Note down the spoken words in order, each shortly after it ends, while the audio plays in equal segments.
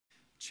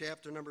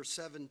chapter number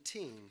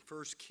 17.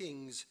 1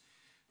 Kings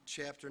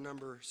chapter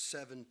number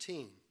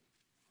 17.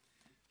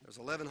 There's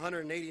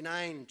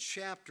 1,189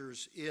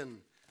 chapters in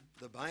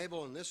the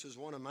Bible, and this is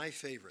one of my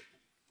favorite.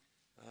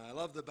 I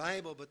love the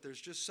Bible, but there's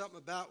just something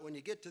about when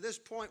you get to this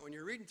point, when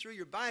you're reading through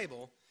your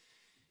Bible,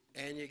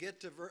 and you get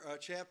to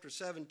chapter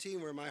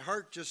 17, where my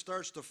heart just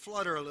starts to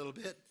flutter a little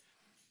bit,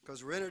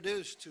 because we're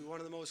introduced to one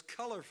of the most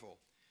colorful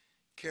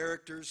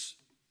characters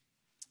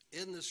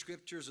in the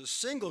Scriptures, a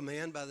single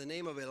man by the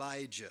name of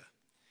Elijah.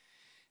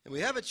 And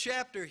we have a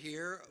chapter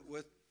here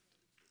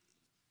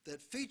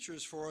that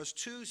features for us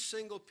two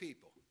single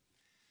people.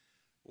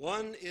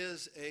 One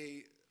is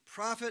a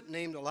prophet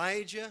named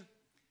Elijah,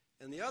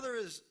 and the other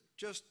is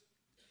just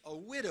a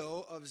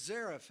widow of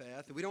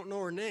Zarephath. We don't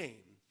know her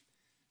name.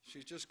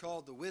 She's just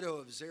called the widow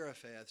of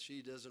Zarephath.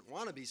 She doesn't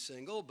want to be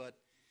single, but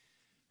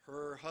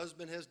her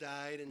husband has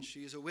died, and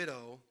she's a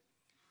widow.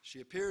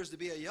 She appears to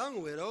be a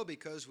young widow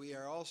because we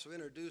are also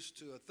introduced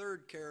to a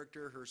third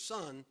character, her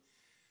son,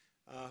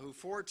 who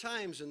 4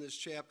 times in this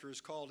chapter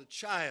is called a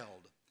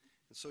child.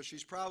 And so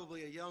she's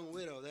probably a young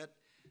widow.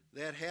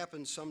 That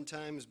happens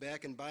sometimes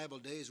back in Bible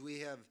days. We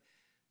have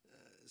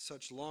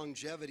such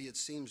longevity, it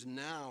seems,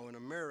 now in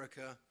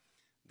America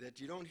that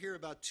you don't hear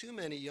about too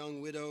many young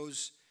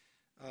widows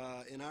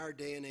in our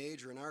day and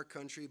age or in our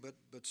country,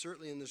 but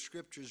certainly in the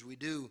Scriptures we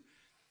do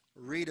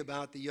read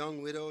about the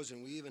young widows,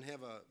 and we even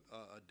have a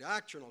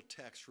doctrinal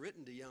text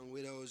written to young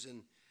widows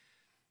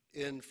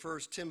in 1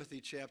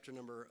 Timothy chapter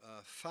number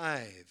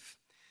 5.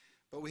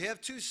 But we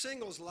have two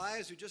singles'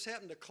 lives who just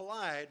happen to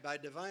collide by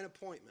divine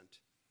appointment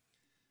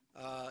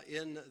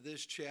in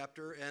this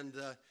chapter. And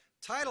the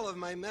title of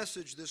my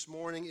message this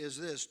morning is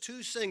this: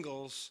 Two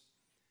Singles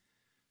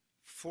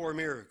for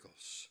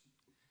Miracles.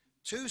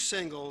 Two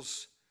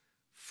singles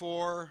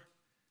for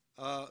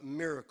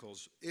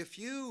miracles. If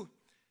you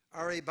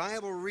are a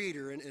Bible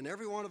reader, and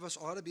every one of us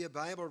ought to be a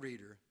Bible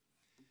reader,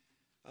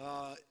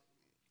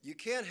 you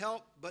can't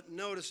help but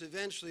notice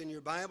eventually in your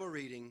Bible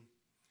reading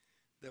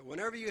that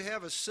whenever you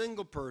have a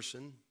single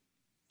person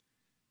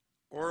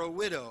or a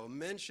widow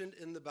mentioned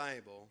in the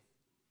Bible,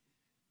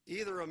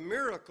 either a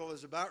miracle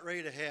is about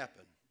ready to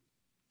happen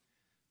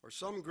or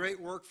some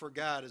great work for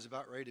God is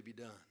about ready to be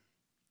done.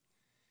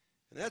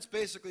 And that's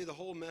basically the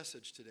whole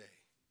message today,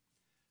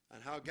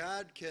 on how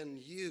God can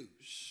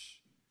use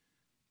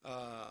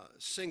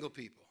single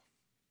people,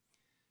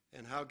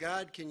 and how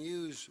God can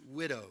use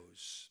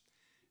widows,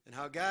 and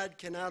how God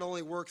can not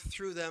only work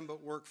through them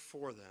but work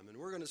for them. And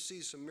we're going to see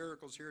some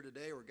miracles here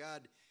today where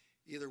God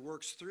either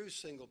works through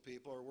single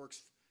people or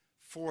works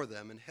for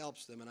them and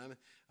helps them. And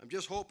I'm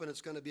just hoping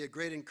it's going to be a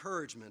great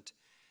encouragement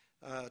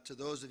to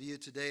those of you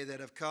today that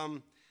have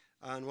come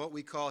on what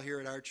we call here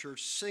at our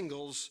church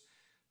Single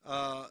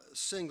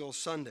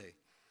Sunday.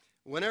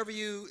 Whenever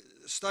you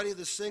study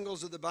the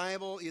singles of the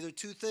Bible, either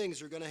two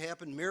things are going to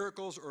happen: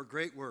 miracles or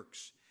great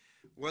works.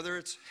 Whether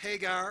it's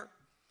Hagar,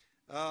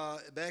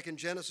 back in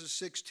Genesis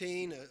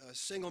 16, a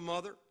single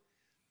mother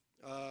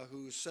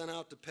who was sent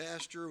out to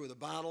pasture with a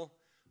bottle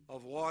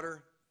of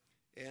water,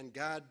 and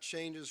God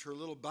changes her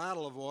little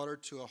bottle of water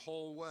to a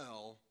whole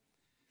well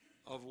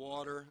of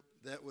water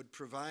that would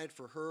provide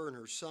for her and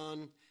her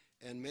son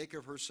and make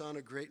of her son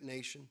a great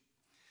nation.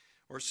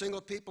 Or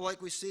single people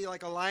like we see,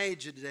 like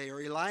Elijah today,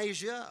 or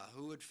Elijah,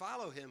 who would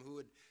follow him,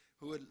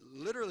 who would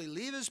literally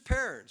leave his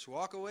parents,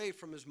 walk away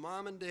from his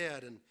mom and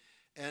dad,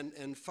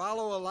 and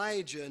follow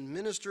Elijah and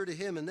minister to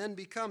him, and then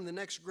become the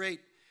next great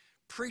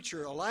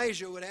preacher.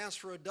 Elijah would ask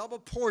for a double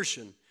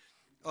portion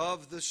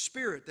of the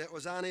Spirit that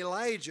was on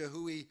Elijah,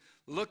 who we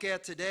look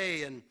at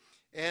today. And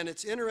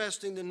it's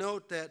interesting to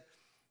note that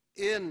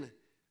in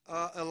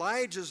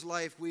Elijah's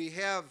life, we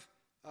have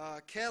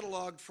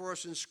cataloged for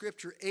us in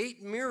Scripture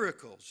 8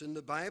 miracles in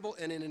the Bible,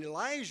 and in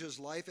Elijah's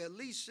life at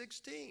least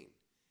 16.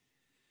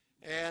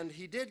 And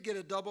he did get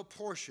a double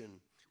portion.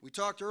 We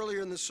talked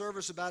earlier in the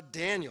service about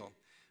Daniel,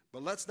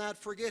 but let's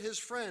not forget his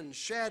friends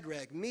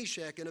Shadrach,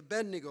 Meshach, and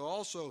Abednego,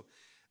 also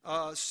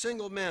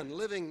single men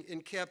living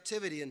in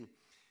captivity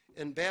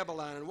in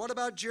Babylon. And what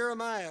about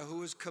Jeremiah, who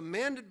was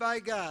commanded by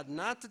God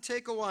not to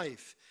take a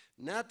wife,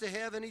 not to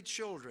have any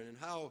children, and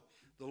how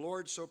the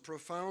Lord so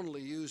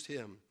profoundly used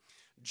him?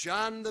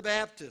 John the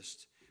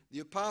Baptist,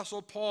 the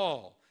Apostle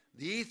Paul,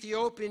 the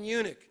Ethiopian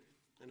eunuch,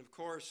 and of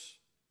course,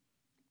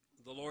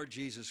 the Lord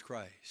Jesus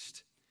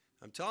Christ.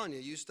 I'm telling you,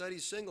 you study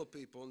single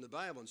people in the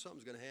Bible and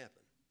something's going to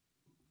happen.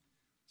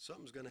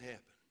 Something's going to happen.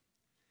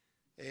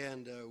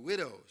 And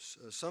widows,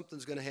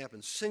 something's going to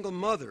happen. Single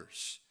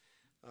mothers,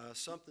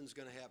 something's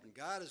going to happen.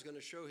 God is going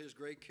to show his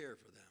great care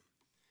for them.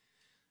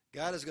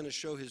 God is going to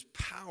show his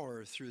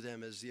power through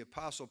them. As the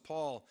Apostle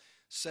Paul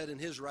said in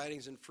his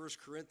writings in 1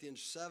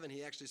 Corinthians 7,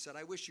 he actually said,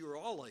 I wish you were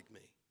all like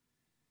me.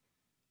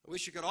 I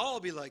wish you could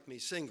all be like me,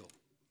 single,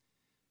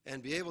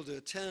 and be able to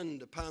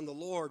attend upon the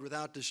Lord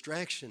without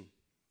distraction,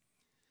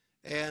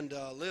 and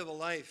live a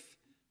life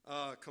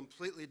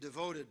completely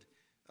devoted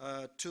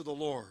to the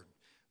Lord.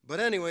 But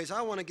anyways,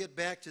 I want to get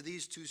back to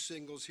these two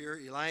singles here,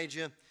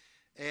 Elijah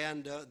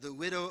and the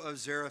widow of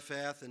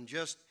Zarephath. And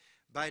just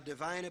by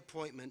divine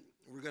appointment,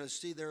 we're going to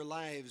see their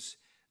lives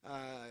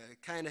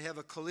kind of have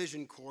a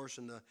collision course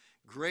in the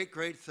great,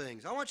 great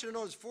things. I want you to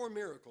notice 4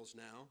 miracles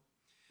now.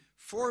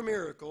 4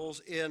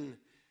 miracles in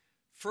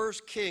 1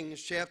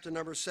 Kings chapter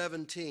number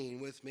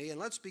 17 with me. And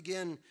let's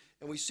begin,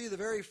 and we see the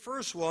very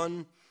first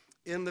one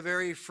in the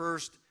very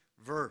first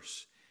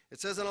verse. It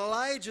says, "And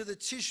Elijah the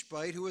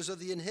Tishbite, who was of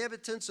the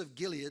inhabitants of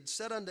Gilead,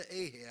 said unto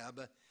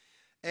Ahab,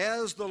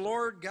 As the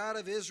Lord God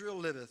of Israel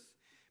liveth,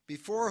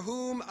 before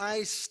whom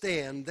I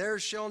stand, there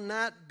shall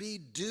not be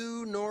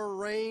dew nor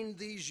rain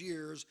these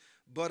years,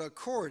 but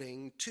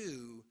according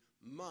to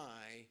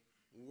my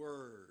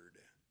word."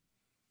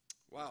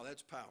 Wow,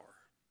 that's power.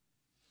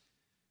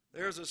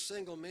 There's a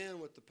single man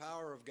with the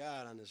power of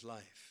God on his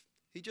life.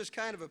 He just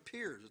kind of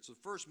appears. It's the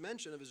first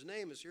mention of his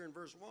name is here in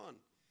verse 1.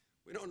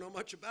 We don't know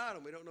much about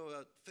him. We don't know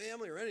about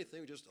family or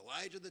anything. Just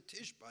Elijah the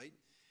Tishbite.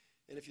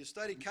 And if you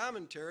study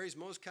commentaries,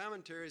 most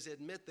commentaries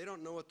admit they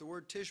don't know what the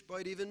word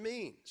Tishbite even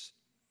means.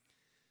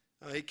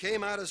 He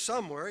came out of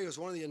somewhere. He was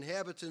one of the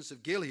inhabitants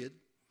of Gilead.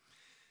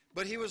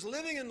 But he was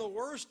living in the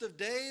worst of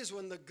days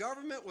when the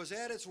government was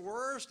at its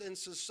worst and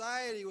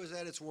society was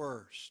at its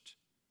worst.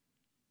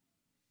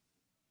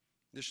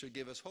 This should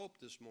give us hope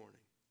this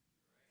morning.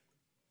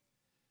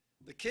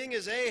 The king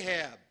is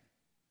Ahab.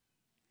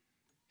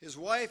 His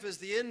wife is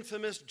the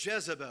infamous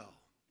Jezebel.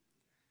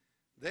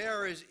 They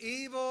are as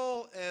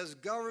evil as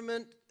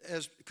government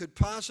as could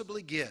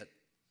possibly get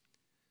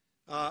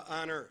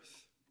on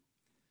earth.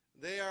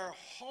 They are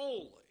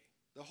holy.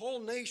 The whole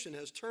nation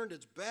has turned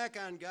its back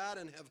on God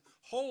and have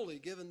wholly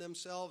given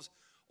themselves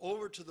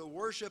over to the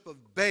worship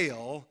of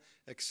Baal,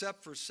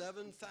 except for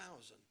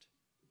 7,000.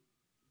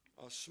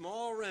 A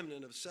small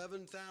remnant of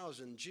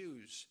 7,000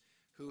 Jews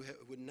who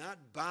would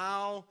not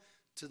bow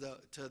to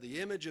the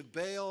image of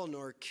Baal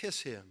nor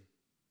kiss him.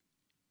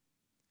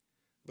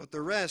 But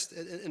the rest,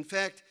 in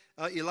fact,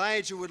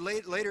 Elijah would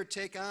later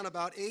take on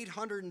about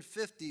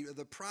 850 of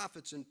the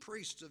prophets and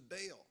priests of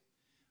Baal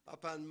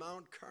up on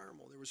Mount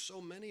Carmel. There were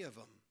so many of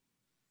them.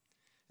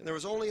 And there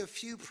was only a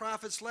few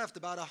prophets left,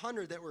 about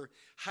 100 that were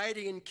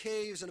hiding in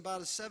caves, and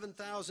about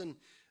 7,000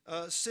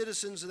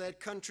 citizens of that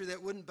country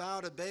that wouldn't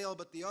bow to Baal,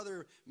 but the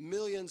other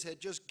millions had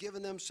just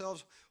given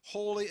themselves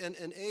wholly. And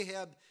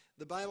Ahab,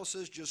 the Bible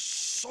says,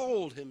 just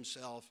sold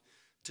himself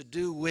to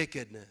do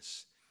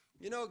wickedness.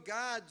 You know,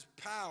 God's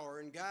power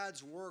and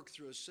God's work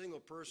through a single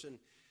person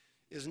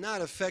is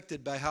not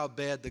affected by how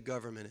bad the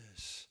government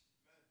is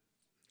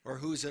or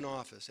who's in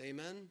office.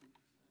 Amen?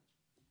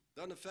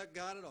 Doesn't affect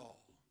God at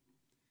all.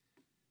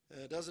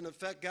 It doesn't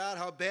affect God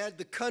how bad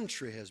the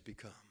country has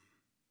become.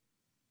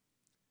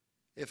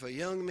 If a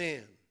young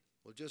man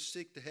will just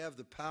seek to have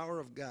the power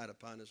of God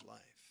upon his life,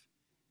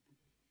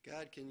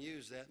 God can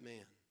use that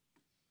man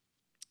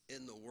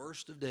in the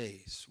worst of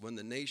days when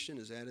the nation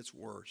is at its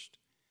worst.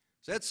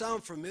 Does that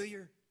sound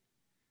familiar?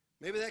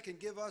 Maybe that can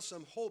give us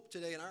some hope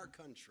today in our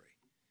country.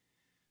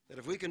 That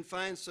if we can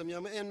find some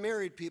young men, and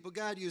married people,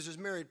 God uses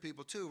married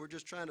people too. We're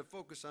just trying to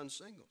focus on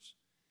singles.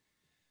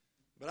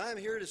 But I'm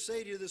here to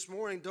say to you this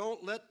morning,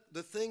 don't let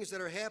the things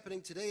that are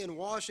happening today in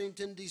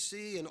Washington,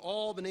 D.C., and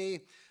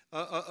Albany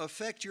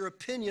affect your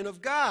opinion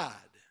of God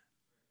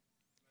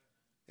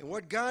and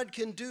what God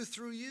can do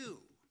through you.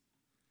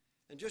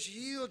 And just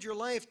yield your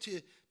life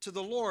to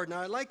the Lord.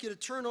 Now, I'd like you to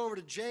turn over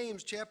to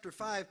James chapter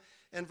 5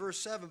 and verse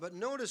 7. But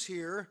notice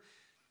here,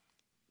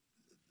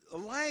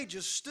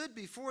 Elijah stood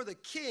before the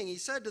king. He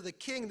said to the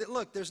king that,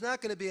 look, there's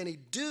not going to be any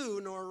dew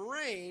nor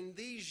rain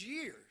these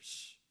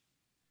years,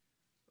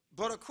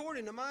 but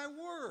according to my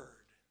word.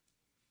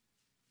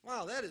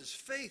 Wow, that is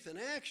faith in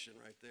action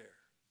right there.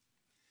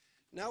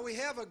 Now we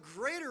have a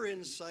greater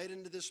insight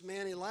into this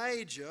man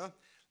Elijah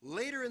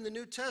later in the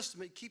New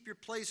Testament. Keep your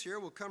place here.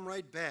 We'll come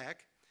right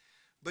back.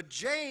 But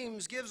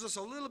James gives us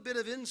a little bit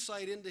of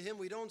insight into him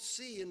we don't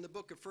see in the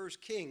book of 1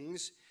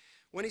 Kings.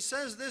 When he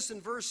says this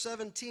in verse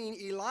 17,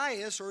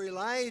 Elias or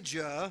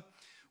Elijah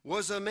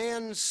was a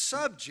man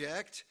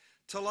subject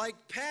to like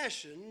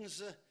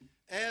passions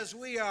as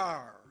we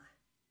are.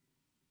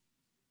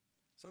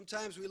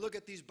 Sometimes we look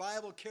at these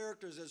Bible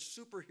characters as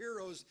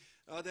superheroes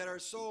that are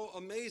so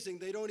amazing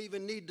they don't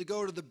even need to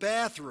go to the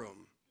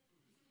bathroom.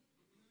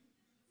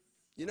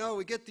 You know,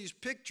 we get these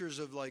pictures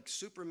of like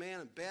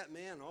Superman and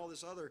Batman and all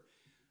this other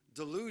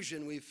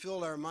delusion we've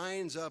filled our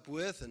minds up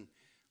with, and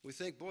we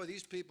think, boy,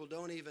 these people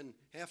don't even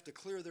have to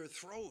clear their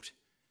throat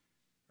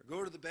or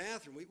go to the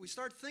bathroom. We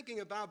start thinking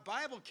about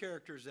Bible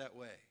characters that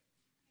way.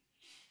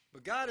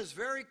 But God is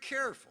very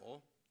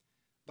careful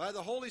by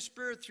the Holy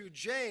Spirit through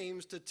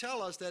James to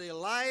tell us that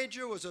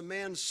Elijah was a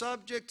man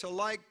subject to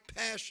like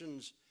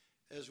passions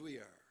as we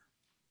are.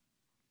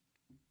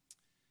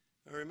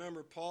 I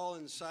remember Paul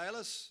and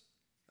Silas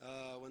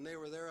when they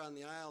were there on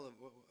the Isle of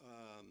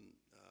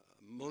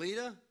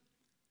Melita,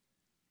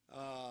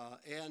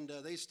 and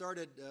they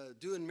started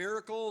doing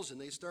miracles, and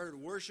they started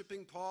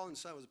worshiping Paul and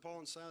Silas. Was it Paul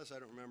and Silas? I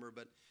don't remember,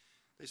 but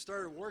they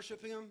started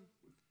worshiping him.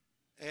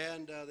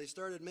 And they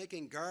started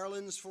making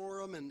garlands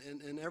for him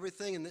and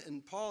everything.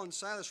 And Paul and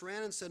Silas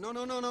ran and said,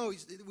 no.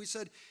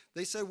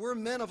 They said, we're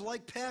men of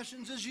like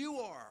passions as you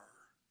are.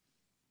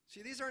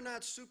 See, these are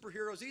not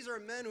superheroes. These are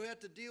men who had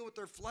to deal with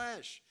their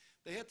flesh.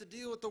 They had to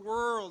deal with the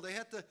world. They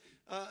had to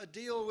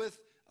deal with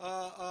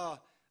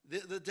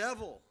the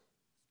devil.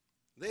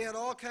 They had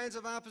all kinds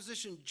of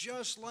opposition,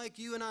 just like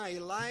you and I.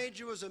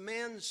 Elijah was a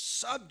man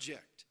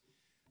subject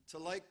to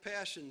like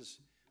passions.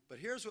 But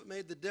here's what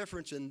made the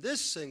difference in this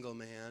single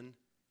man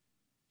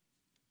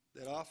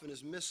that often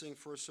is missing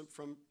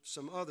from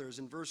some others.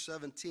 In verse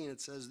 17,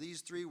 it says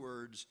these three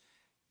words,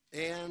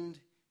 and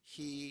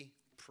he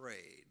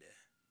prayed.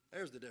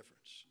 There's the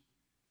difference.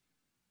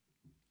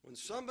 When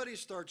somebody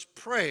starts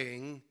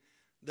praying,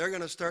 they're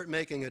going to start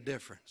making a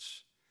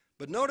difference.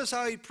 But notice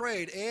how he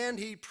prayed, and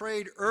he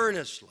prayed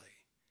earnestly.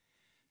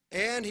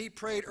 And he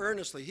prayed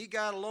earnestly. He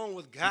got along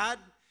with God,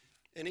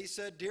 and he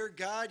said, dear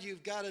God,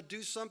 you've got to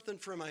do something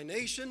for my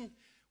nation.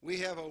 We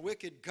have a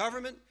wicked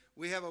government.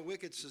 We have a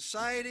wicked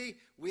society.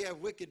 We have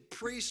wicked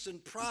priests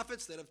and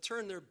prophets that have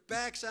turned their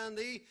backs on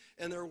thee,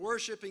 and they're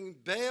worshiping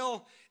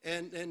Baal.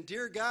 And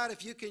dear God,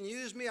 if you can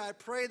use me, I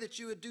pray that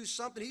you would do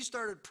something. He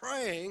started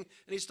praying,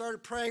 and he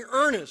started praying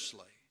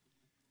earnestly.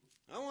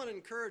 I want to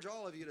encourage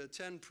all of you to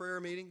attend prayer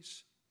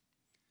meetings.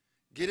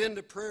 Get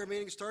into prayer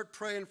meetings. Start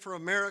praying for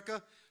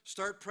America.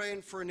 Start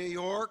praying for New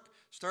York.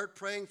 Start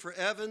praying for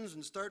Evans,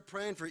 and start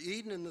praying for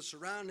Eden and the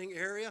surrounding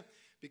area,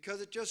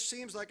 because it just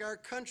seems like our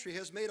country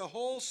has made a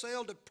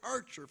wholesale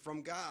departure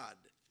from God.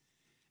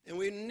 And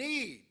we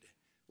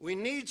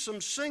need some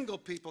single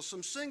people,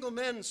 some single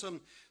men,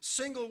 some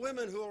single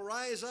women who will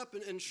rise up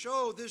and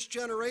show this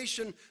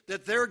generation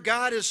that their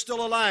God is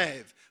still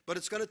alive. But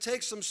it's going to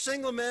take some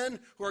single men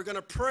who are going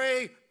to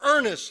pray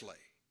earnestly.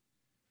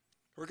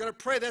 We're going to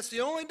pray. That's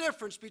the only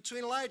difference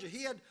between Elijah.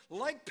 He had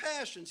like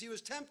passions. He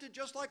was tempted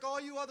just like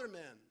all you other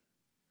men.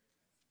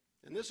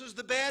 And this is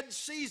the bad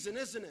season,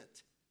 isn't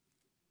it?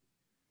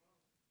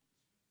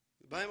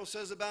 The Bible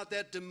says about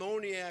that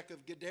demoniac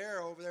of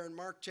Gadara over there in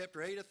Mark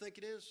chapter 8, I think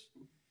it is.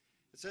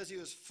 It says he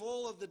was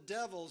full of the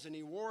devils and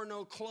he wore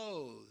no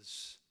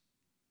clothes.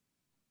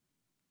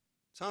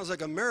 Sounds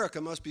like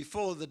America must be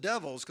full of the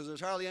devils, because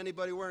there's hardly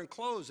anybody wearing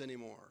clothes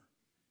anymore.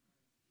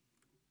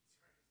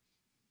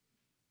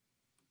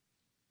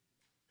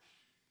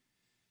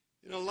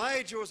 You know,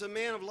 Elijah was a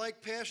man of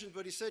like passions,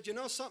 but he said, you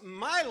know something,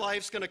 my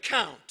life's going to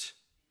count.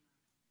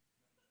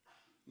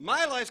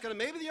 My life's going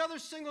to, maybe the other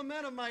single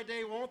men of my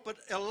day won't, but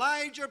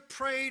Elijah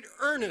prayed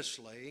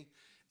earnestly.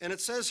 And it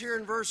says here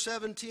in verse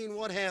 17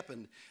 what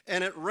happened.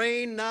 And it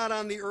rained not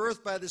on the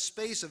earth by the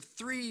space of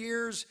 3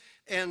 years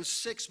and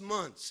 6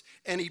 months.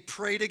 And he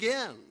prayed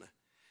again.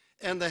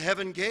 And the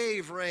heaven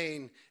gave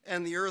rain,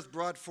 and the earth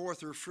brought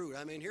forth her fruit.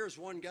 I mean, here's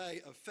one guy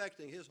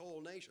affecting his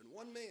whole nation.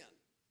 One man.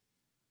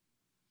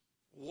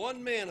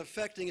 One man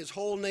affecting his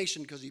whole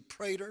nation because he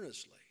prayed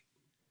earnestly.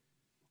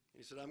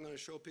 He said, I'm going to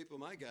show people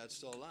my God's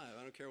still alive.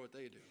 I don't care what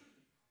they do.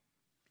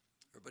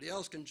 Everybody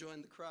else can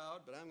join the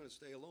crowd, but I'm going to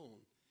stay alone.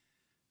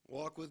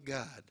 Walk with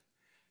God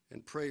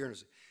and pray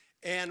earnestly.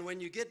 And when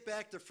you get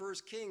back to 1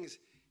 Kings,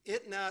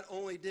 it not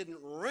only didn't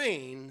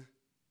rain,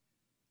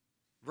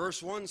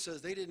 verse 1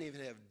 says they didn't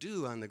even have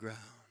dew on the ground.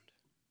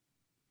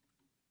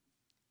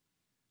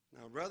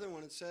 Now, brethren,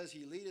 when it says,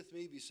 he leadeth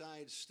me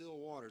beside still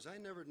waters, I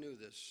never knew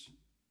this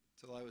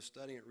until I was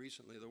studying it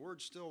recently. The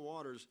word still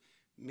waters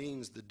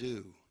means the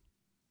dew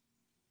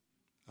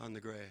on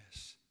the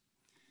grass.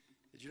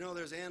 Did you know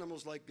there's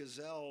animals like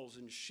gazelles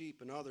and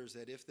sheep and others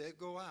that if they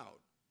go out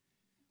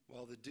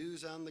while the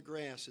dew's on the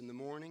grass in the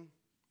morning,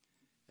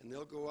 and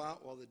they'll go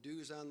out while the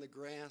dew's on the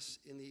grass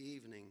in the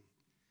evening,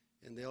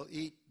 and they'll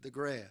eat the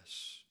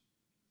grass.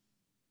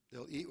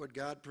 They'll eat what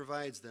God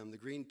provides them, the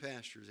green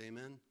pastures,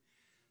 amen?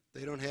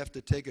 They don't have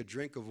to take a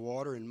drink of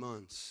water in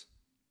months.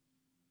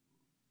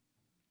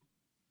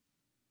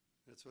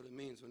 That's what it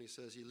means when he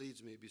says he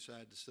leads me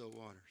beside the still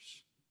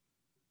waters.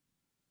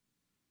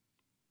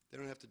 They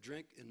don't have to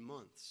drink in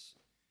months.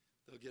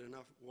 They'll get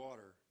enough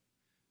water,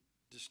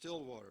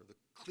 distilled water. The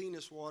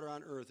cleanest water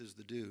on earth is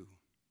the dew,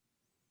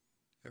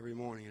 every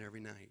morning and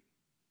every night.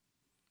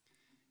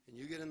 And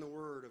you get in the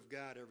Word of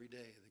God every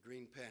day, the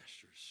green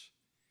pastures.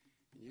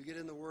 And you get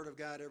in the Word of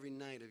God every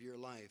night of your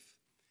life,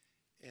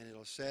 and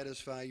it'll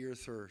satisfy your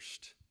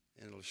thirst,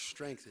 and it'll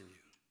strengthen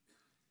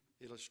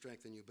you. It'll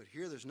strengthen you. But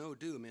here there's no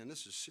dew, man.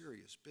 This is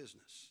serious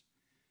business.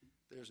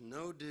 There's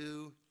no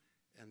dew,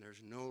 and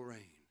there's no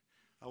rain.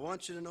 I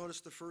want you to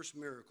notice the first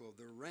miracle,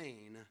 the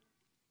rain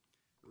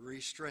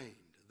restrained.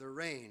 The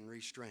rain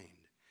restrained.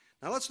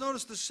 Now let's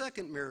notice the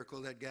second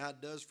miracle that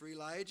God does for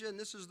Elijah, and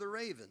this is the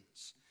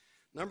ravens.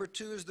 Number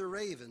 2 is the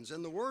ravens.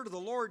 And the word of the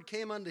Lord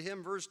came unto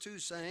him, verse 2,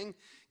 saying,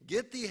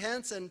 Get thee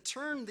hence and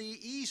turn thee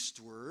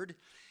eastward,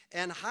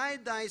 and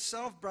hide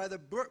thyself by the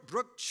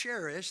brook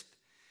Cherith,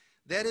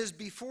 that is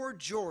before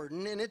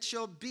Jordan, and it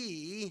shall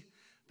be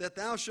that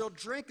thou shalt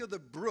drink of the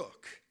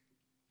brook,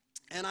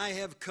 and I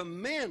have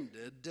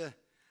commanded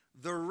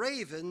the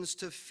ravens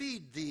to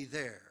feed thee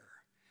there.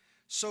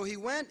 So he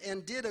went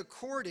and did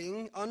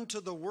according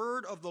unto the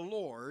word of the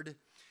Lord,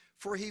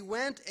 for he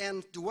went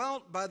and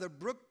dwelt by the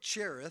brook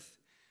Cherith,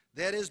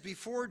 that is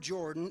before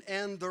Jordan,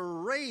 and the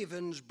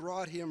ravens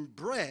brought him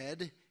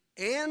bread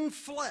and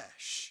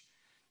flesh,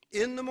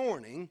 in the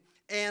morning,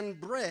 and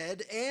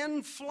bread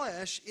and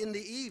flesh in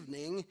the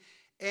evening,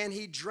 and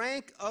he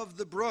drank of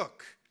the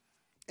brook.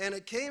 And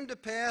it came to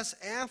pass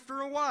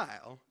after a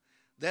while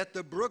that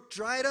the brook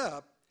dried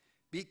up,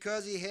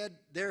 because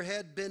there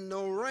had been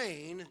no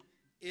rain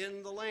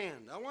in the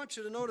land. I want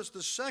you to notice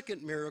the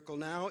second miracle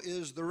now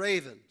is the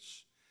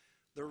ravens.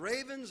 The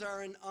ravens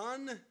are an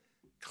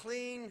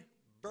unclean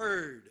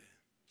bird.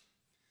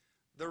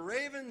 The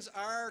ravens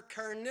are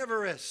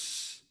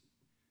carnivorous.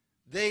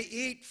 They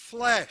eat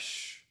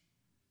flesh.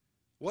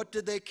 What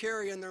did they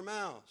carry in their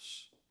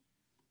mouths?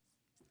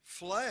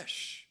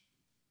 Flesh.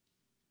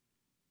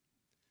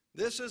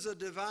 This is a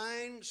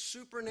divine,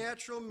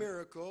 supernatural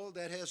miracle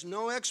that has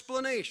no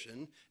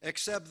explanation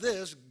except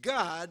this: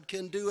 God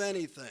can do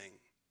anything.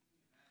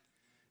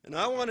 And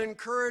I want to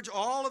encourage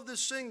all of the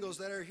singles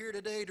that are here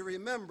today to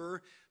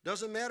remember,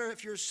 doesn't matter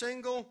if you're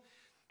single,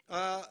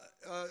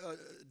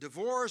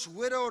 divorced,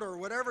 widowed, or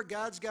whatever,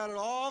 God's got it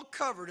all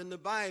covered in the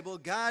Bible.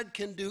 God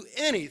can do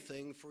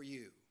anything for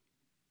you.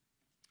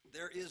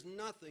 There is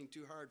nothing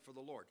too hard for the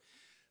Lord.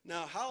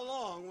 Now, how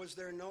long was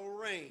there no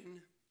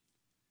rain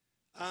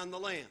on the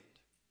land?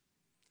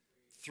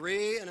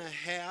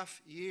 3.5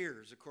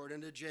 years,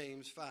 according to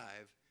James 5,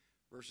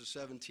 verses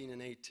 17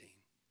 and 18.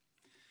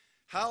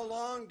 How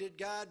long did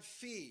God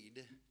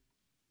feed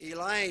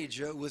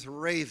Elijah with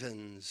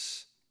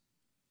ravens?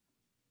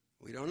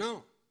 We don't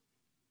know.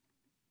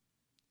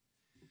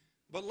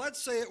 But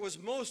let's say it was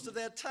most of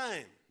that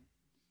time.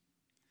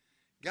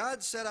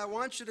 God said, I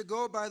want you to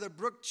go by the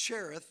brook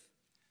Cherith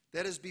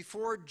that is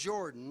before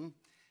Jordan.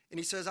 And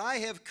he says, I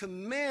have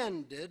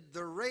commanded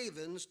the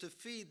ravens to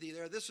feed thee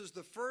there. This is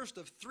the first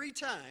of 3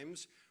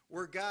 times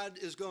where God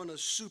is going to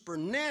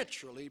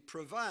supernaturally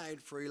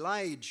provide for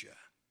Elijah.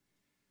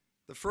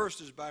 The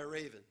first is by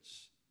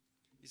ravens.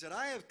 He said,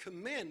 I have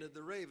commanded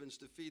the ravens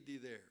to feed thee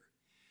there.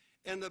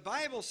 And the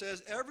Bible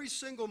says every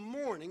single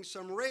morning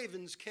some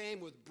ravens came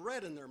with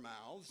bread in their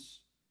mouths.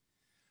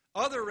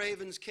 Other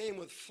ravens came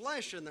with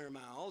flesh in their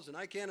mouths, and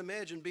I can't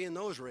imagine being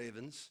those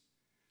ravens.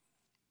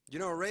 You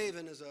know, a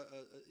raven is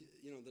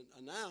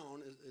a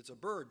noun, it's a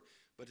bird.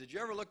 But did you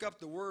ever look up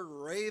the word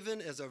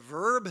raven as a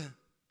verb?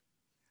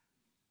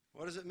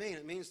 What does it mean?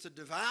 It means to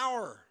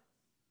devour.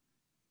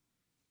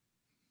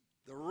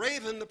 The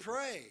raven, the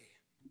prey.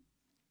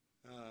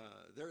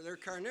 They're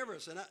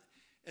carnivorous.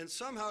 And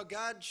somehow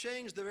God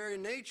changed the very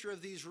nature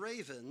of these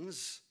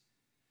ravens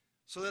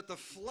so that the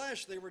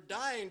flesh they were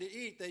dying to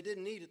eat, they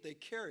didn't eat it, they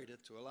carried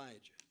it to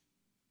Elijah.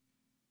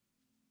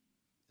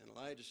 And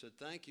Elijah said,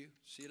 thank you,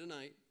 see you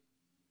tonight.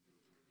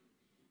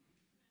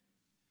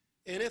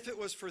 And if it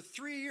was for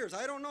 3 years,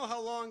 I don't know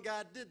how long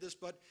God did this,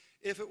 but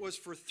if it was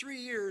for 3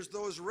 years,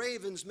 those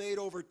ravens made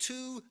over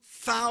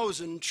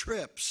 2,000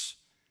 trips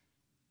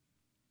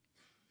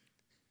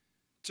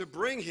to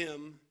bring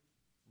him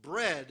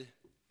bread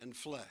and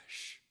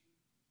flesh.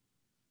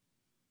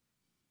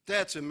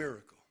 That's a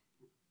miracle.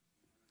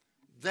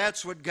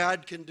 That's what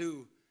God can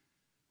do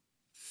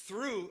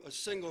through a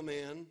single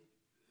man,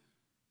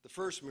 the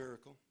first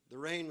miracle, the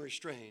rain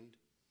restrained,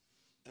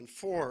 and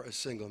for a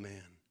single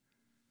man,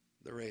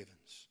 the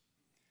ravens.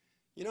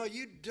 You know,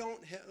 you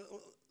don't have,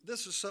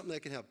 this is something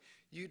that can help.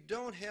 You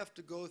don't have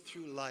to go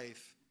through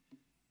life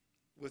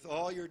with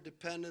all your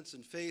dependence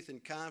and faith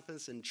and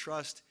confidence and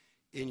trust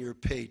in your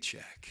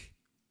paycheck.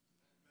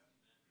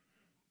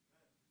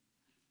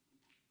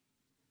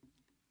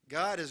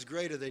 God is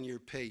greater than your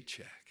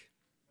paycheck.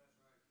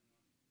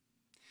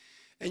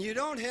 And you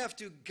don't have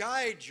to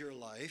guide your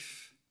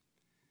life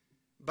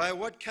by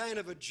what kind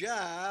of a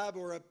job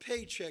or a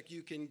paycheck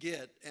you can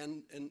get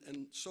and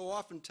so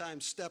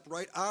oftentimes step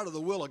right out of the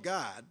will of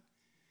God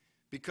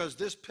because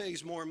this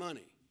pays more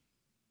money.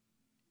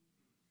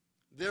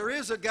 There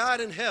is a God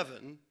in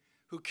heaven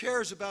who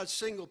cares about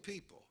single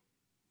people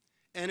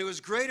and who is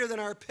greater than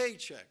our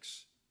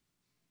paychecks.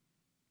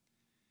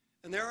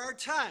 And there are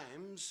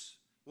times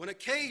when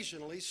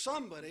occasionally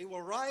somebody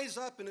will rise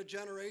up in a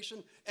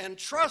generation and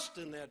trust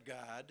in that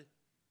God,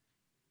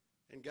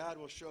 and God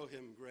will show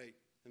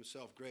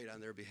himself great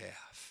on their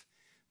behalf.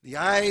 The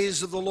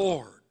eyes of the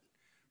Lord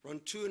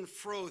run to and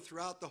fro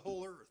throughout the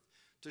whole earth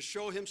to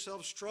show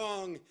himself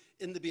strong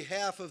in the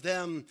behalf of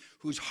them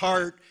whose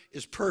heart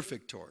is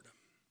perfect toward him.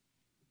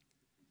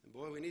 And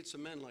boy, we need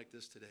some men like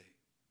this today.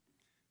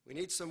 We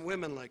need some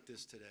women like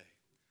this today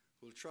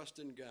who will trust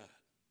in God.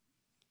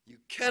 You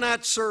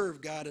cannot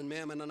serve God and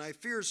mammon, and I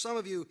fear some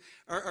of you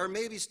are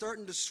maybe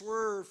starting to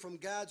swerve from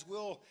God's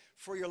will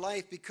for your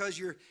life because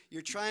you're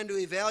trying to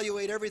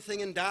evaluate everything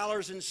in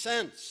dollars and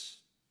cents.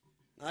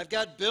 I've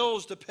got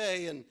bills to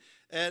pay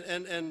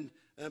and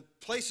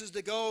places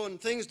to go and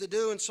things to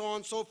do and so on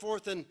and so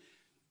forth. And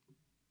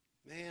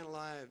man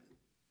alive,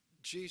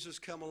 Jesus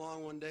come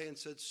along one day and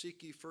said,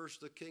 seek ye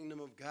first the kingdom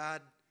of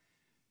God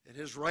and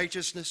his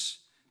righteousness,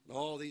 and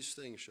all these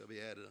things shall be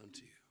added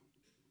unto you.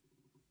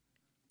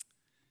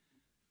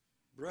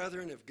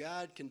 Brethren, if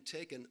God can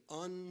take an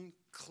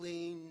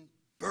unclean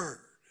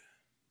bird,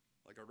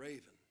 like a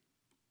raven,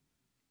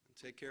 and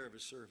take care of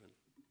his servant,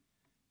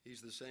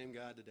 he's the same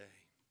God today.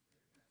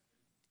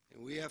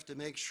 And we have to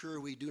make sure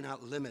we do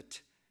not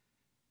limit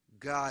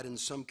God in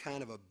some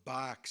kind of a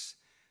box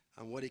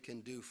on what he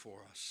can do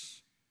for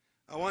us.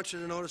 I want you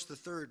to notice the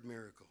third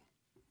miracle.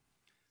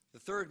 The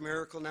third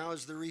miracle now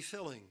is the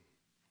refilling.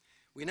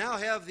 We now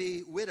have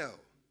the widow,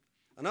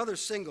 another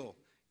single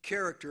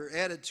character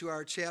added to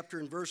our chapter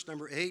in verse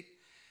number 8.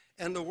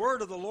 And the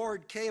word of the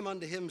Lord came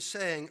unto him,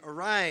 saying,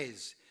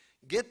 Arise,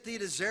 get thee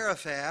to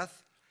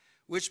Zarephath,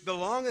 which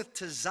belongeth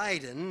to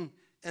Zidon,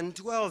 and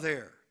dwell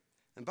there.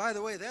 And by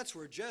the way, that's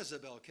where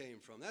Jezebel came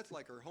from. That's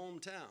like her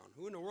hometown.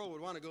 Who in the world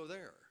would want to go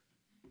there?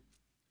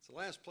 It's the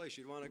last place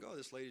you'd want to go.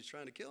 This lady's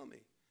trying to kill me.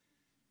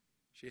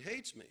 She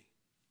hates me.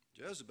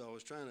 Jezebel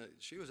was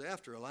she was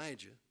after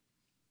Elijah.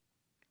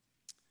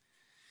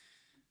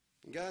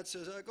 And God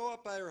says, go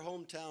up by her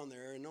hometown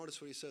there, and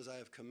notice what he says, I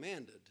have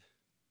commanded.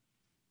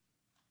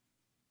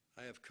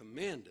 I have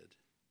commanded.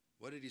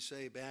 What did he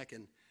say back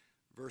in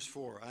verse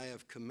 4? I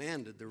have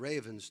commanded the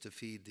ravens to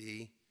feed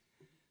thee.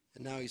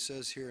 And now he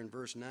says here in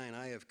verse 9,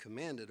 I have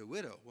commanded a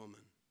widow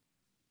woman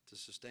to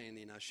sustain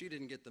thee. Now, she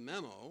didn't get the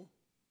memo.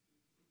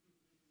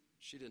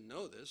 She didn't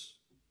know this,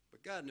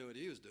 but God knew what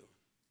he was doing.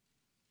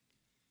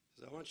 He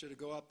says, I want you to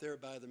go up there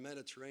by the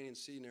Mediterranean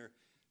Sea near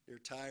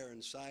Tyre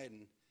and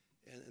Sidon,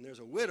 and there's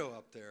a widow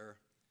up there,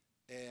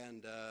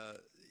 and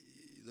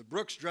the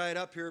brook's dried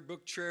up here,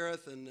 Brook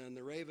Cherith, and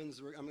the ravens,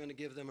 I'm going to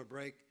give them a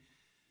break.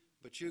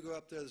 But you go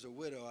up there, there's a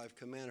widow, I've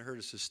commanded her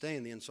to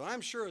sustain thee. And so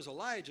I'm sure as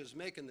Elijah's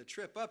making the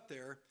trip up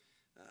there,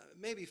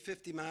 maybe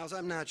 50 miles,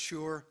 I'm not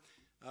sure.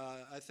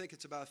 I think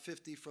it's about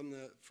 50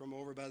 from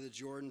over by the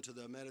Jordan to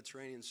the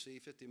Mediterranean Sea,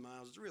 50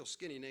 miles. It's a real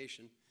skinny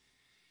nation.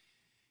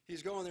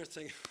 He's going there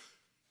thinking,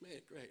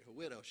 man, great, a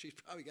widow. She's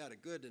probably got a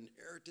good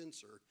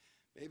inheritance, or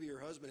maybe her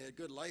husband had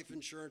good life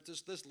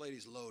insurance. This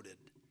lady's loaded.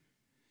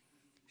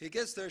 He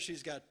gets there,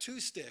 she's got 2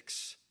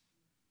 sticks,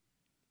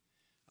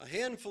 a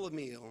handful of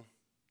meal,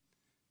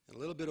 and a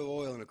little bit of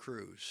oil and a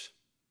cruse.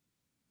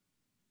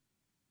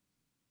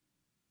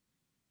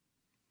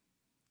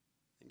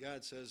 And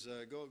God says,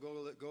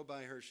 go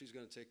by her. She's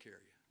going to take care of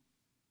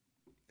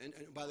you.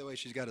 And by the way,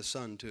 she's got a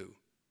son too.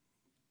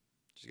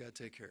 She's got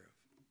to take care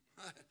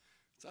of.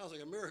 Sounds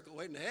like a miracle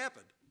waiting to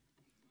happen.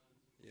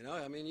 You know,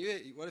 I mean,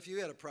 what if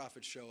you had a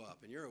prophet show up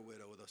and you're a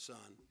widow with a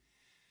son?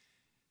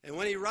 And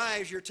when he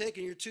arrives, you're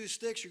taking your 2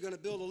 sticks. You're going to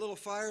build a little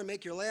fire,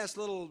 make your last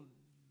little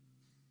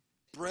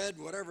bread,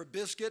 whatever,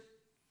 biscuit,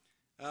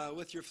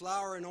 with your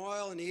flour and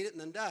oil, and eat it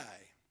and then die.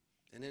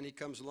 And then he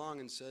comes along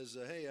and says,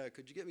 hey,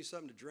 could you get me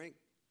something to drink?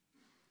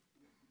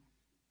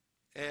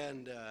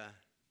 And,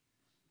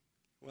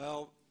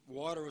 well,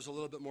 water was a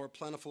little bit more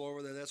plentiful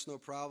over there. That's no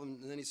problem.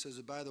 And then he says,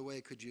 by the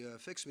way, could you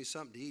fix me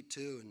something to eat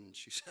too? And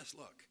she says,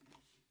 look.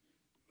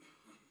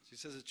 She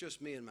says, it's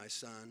just me and my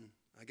son.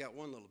 I got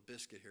one little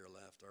biscuit here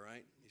left, all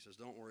right? He says,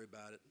 don't worry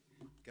about it.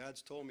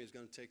 God's told me he's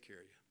going to take care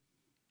of you.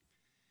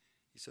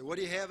 He said, what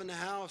do you have in the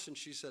house? And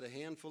she said, a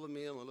handful of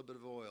meal and a little bit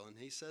of oil. And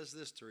he says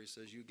this to her. He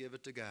says, you give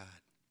it to God.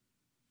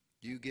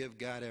 You give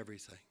God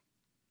everything.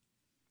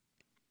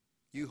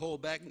 You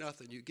hold back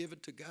nothing. You give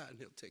it to God, and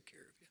he'll take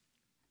care of you.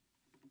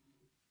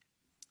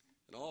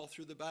 And all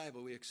through the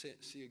Bible, we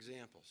see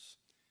examples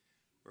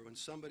where when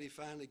somebody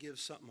finally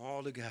gives something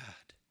all to God,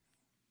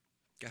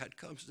 God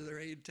comes to their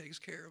aid and takes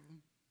care of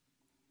them.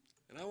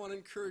 And I want to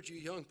encourage you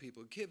young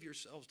people, give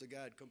yourselves to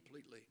God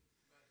completely.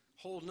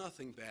 Hold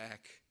nothing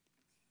back.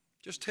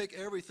 Just take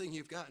everything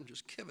you've got and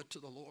just give it to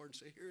the Lord and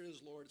say, here it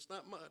is, Lord. It's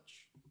not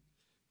much.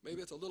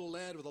 Maybe it's a little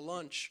lad with a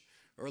lunch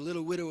or a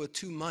little widow with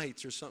 2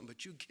 mites or something,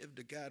 but you give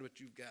to God what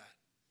you've got.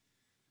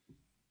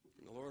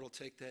 And the Lord will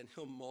take that and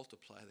he'll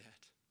multiply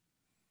that.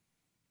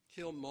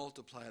 He'll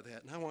multiply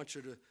that. And I want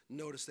you to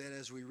notice that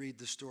as we read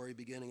the story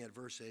beginning at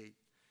verse 8.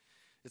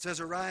 It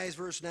says, arise,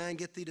 verse 9,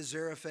 get thee to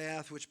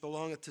Zarephath, which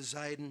belongeth to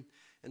Zidon,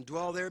 and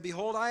dwell there.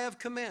 Behold, I have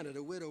commanded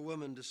a widow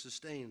woman to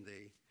sustain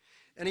thee.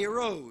 And he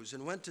arose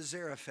and went to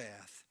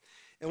Zarephath.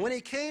 And when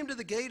he came to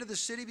the gate of the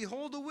city,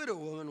 behold, the widow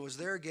woman was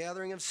there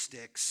gathering of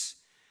sticks.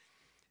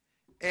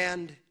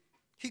 And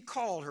he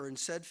called her and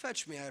said,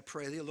 fetch me, I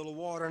pray thee, a little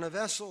water in a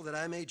vessel that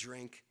I may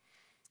drink.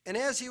 And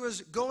as she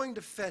was going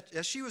to fetch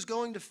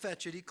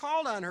it, he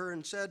called on her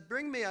and said,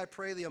 bring me, I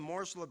pray thee, a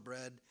morsel of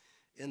bread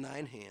in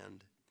thine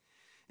hand.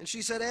 And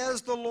she said,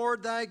 as the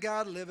Lord thy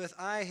God liveth,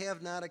 I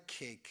have not a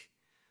cake,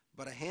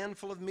 but a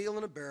handful of meal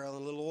in a barrel,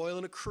 and a little oil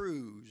in a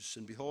cruse.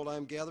 And behold, I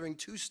am gathering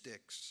 2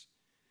 sticks,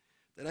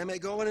 that I may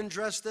go in and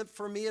dress them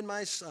for me and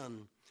my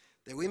son,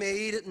 that we may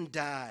eat it and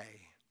die.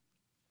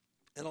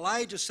 And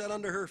Elijah said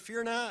unto her,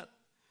 fear not,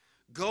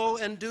 go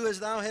and do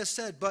as thou hast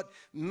said, but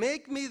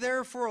make me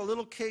therefore a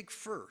little cake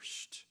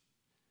first,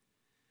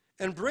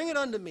 and bring it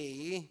unto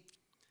me,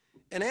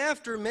 and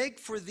after make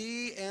for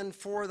thee and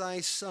for thy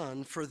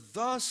son, for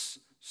thus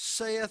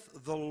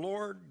saith the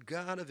Lord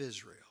God of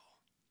Israel,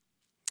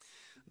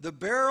 the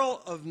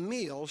barrel of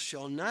meal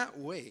shall not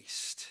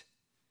waste,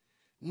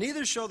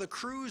 neither shall the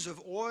cruse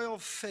of oil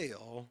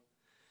fail,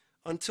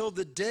 until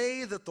the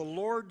day that the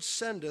Lord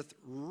sendeth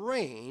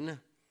rain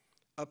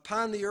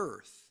upon the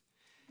earth.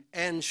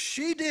 And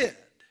she did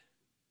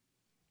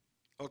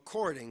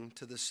according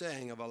to the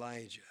saying of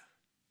Elijah.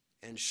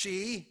 And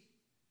she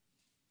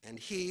and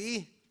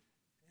he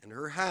and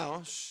her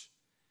house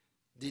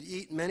did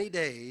eat many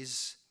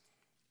days,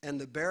 and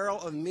the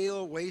barrel of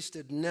meal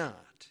wasted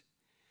not,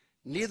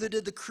 neither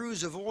did the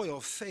cruse of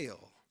oil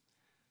fail,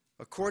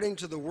 according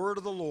to the word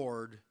of the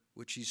Lord,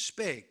 which he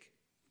spake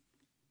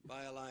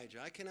by Elijah.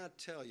 I cannot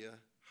tell you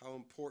how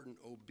important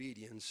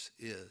obedience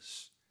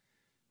is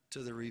to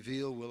the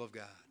revealed will of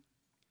God.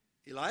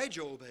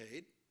 Elijah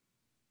obeyed.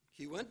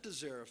 He went to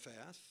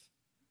Zarephath,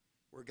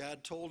 where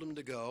God told him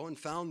to go, and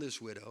found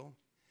this widow.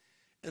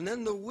 And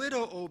then the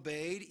widow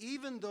obeyed,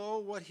 even though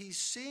what he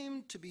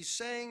seemed to be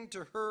saying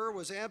to her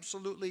was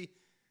absolutely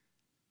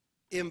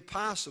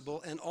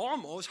impossible and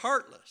almost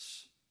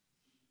heartless.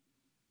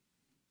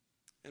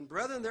 And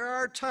brethren, there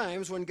are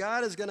times when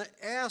God is going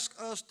to ask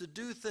us to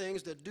do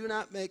things that do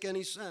not make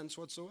any sense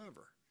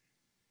whatsoever.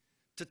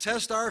 To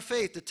test our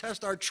faith, to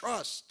test our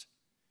trust,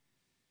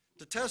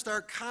 to test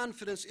our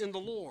confidence in the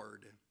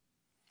Lord.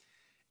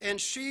 And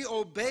she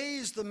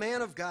obeys the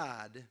man of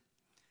God.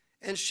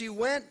 And she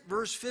went,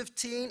 verse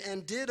 15,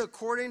 and did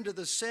according to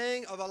the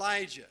saying of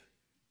Elijah.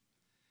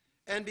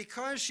 And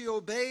because she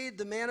obeyed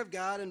the man of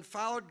God and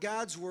followed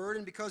God's word,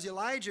 and because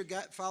Elijah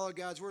followed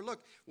God's word,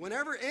 look,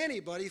 whenever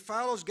anybody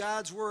follows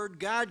God's word,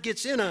 God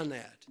gets in on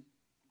that.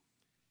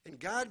 And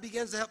God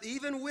begins to help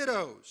even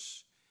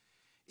widows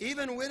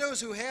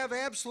who have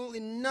absolutely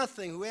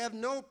nothing, who have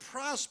no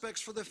prospects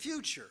for the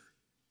future,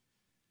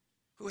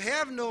 who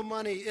have no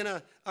money in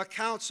an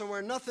account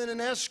somewhere, nothing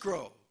in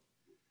escrow,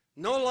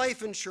 no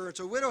life insurance.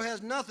 A widow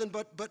has nothing,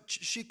 but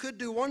she could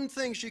do one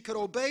thing. She could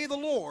obey the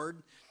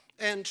Lord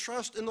and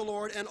trust in the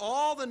Lord, and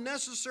all the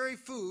necessary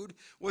food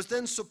was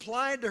then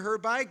supplied to her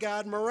by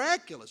God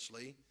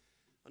miraculously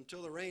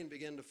until the rain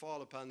began to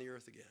fall upon the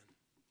earth again.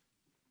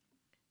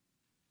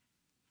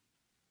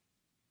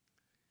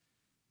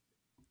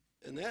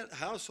 And that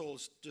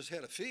household just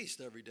had a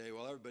feast every day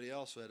while everybody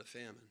else had a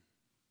famine.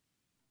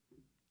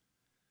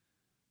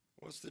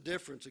 What's the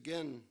difference?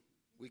 Again,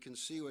 we can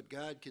see what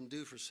God can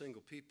do for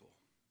single people.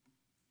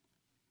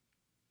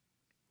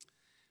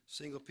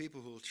 Single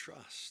people who will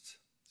trust.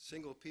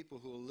 Single people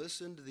who will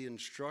listen to the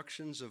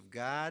instructions of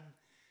God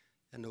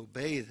and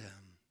obey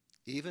them,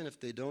 even if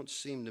they don't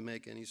seem to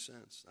make any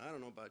sense. I don't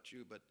know about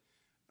you, but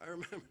I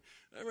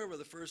remember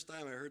the first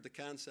time I heard the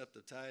concept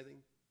of tithing.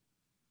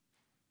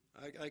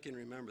 I can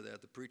remember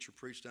that. The preacher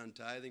preached on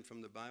tithing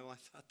from the Bible. I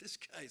thought, this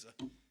guy's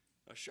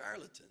a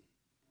charlatan.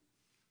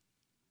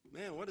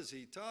 Man, what is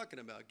he talking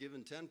about?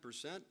 Giving 10%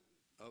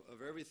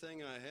 of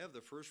everything I have,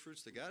 the first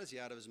fruits to God? Is he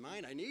out of his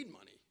mind? I need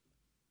money.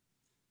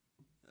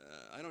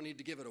 I don't need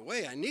to give it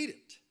away. I need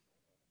it.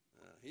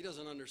 He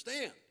doesn't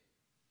understand.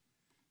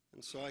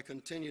 And so I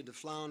continued to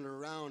flounder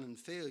around in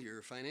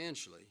failure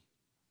financially.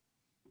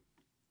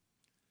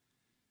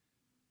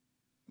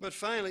 But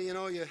finally, I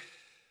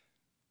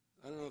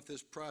don't know if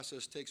this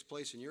process takes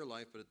place in your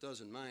life, but it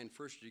does in mine.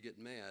 First, you get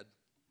mad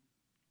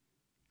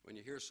when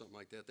you hear something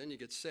like that. Then you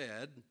get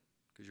sad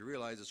because you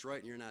realize it's right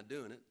and you're not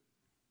doing it.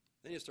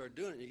 Then you start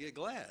doing it and you get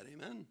glad.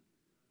 Amen?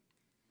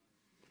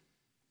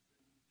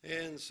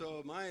 And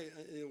so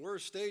in the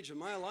worst stage of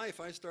my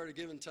life, I started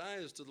giving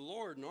tithes to the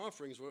Lord and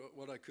offerings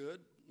what I could.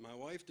 My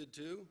wife did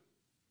too.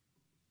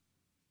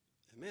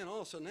 And man,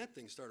 all of a sudden that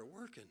thing started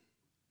working.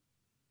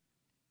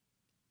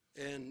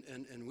 And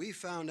we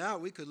found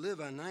out we could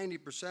live on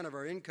 90% of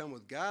our income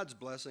with God's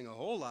blessing a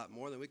whole lot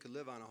more than we could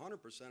live on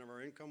 100% of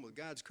our income with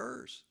God's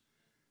curse.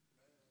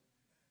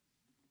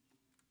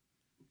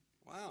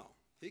 Wow,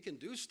 he can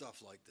do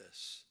stuff like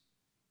this.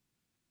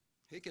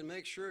 He can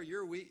make sure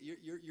your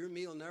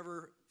meal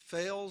never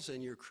fails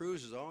and your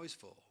cruise is always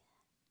full.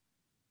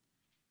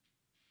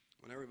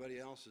 When everybody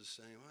else is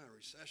saying, wow,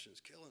 recession's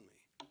killing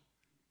me.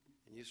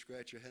 And you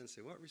scratch your head and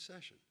say, what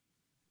recession?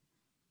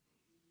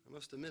 I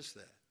must have missed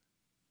that.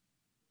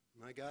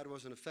 My God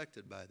wasn't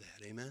affected by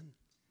that. Amen?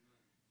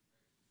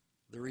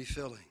 The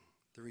refilling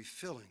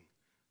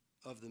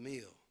of the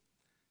meal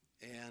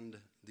and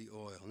the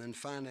oil. And then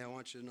finally, I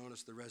want you to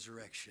notice the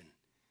resurrection.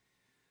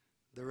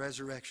 The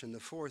resurrection, the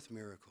fourth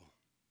miracle.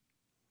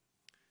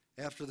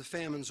 After the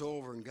famine's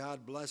over and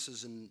God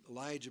blesses and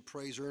Elijah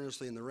prays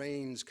earnestly and the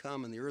rains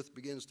come and the earth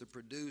begins to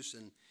produce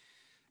and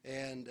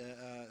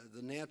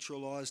the natural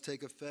laws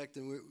take effect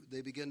and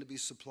they begin to be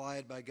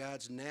supplied by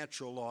God's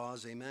natural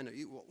laws. Amen.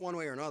 One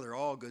way or another,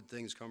 all good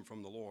things come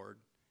from the Lord.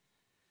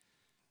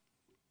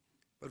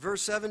 But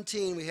verse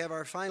 17, we have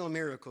our final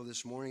miracle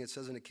this morning. It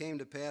says, and it came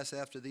to pass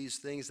after these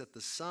things that the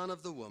son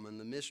of the woman,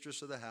 the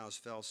mistress of the house,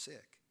 fell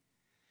sick.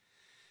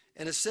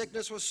 And his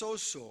sickness was so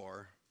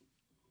sore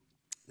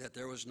that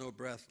there was no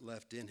breath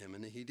left in him,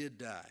 and he did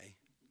die.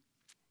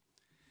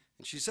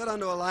 And she said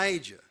unto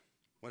Elijah,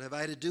 what have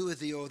I to do with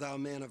thee, O thou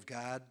man of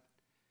God?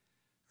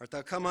 Art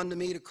thou come unto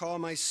me to call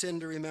my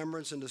sin to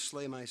remembrance and to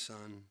slay my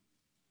son? And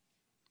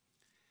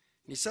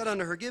he said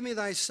unto her, give me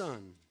thy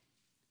son.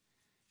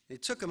 And he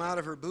took him out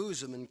of her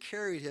bosom and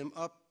carried him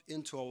up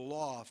into a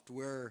loft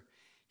where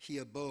he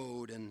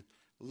abode and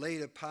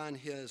laid upon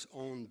his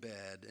own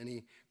bed. And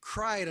he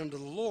cried unto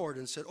the Lord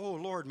and said, O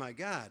Lord my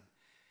God,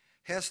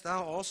 Hast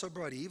thou also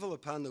brought evil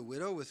upon the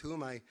widow with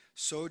whom I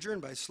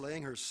sojourned by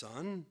slaying her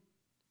son?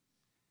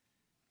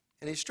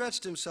 And he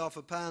stretched himself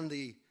upon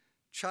the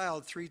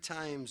child 3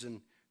 times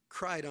and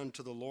cried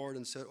unto the Lord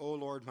and said, O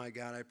Lord my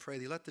God, I pray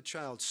thee, let the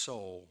child's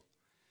soul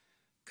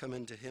come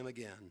into him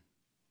again.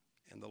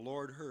 And the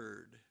Lord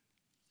heard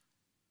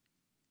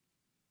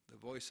the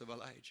voice of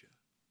Elijah.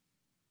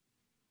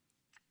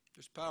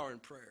 There's power in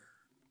prayer.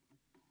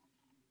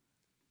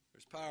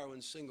 There's power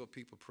when single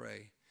people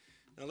pray.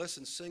 Now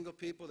listen, single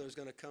people, there's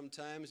going to come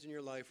times in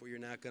your life where you're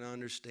not going to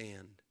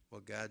understand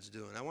what God's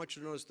doing. I want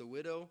you to notice the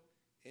widow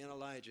and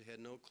Elijah had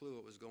no clue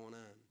what was going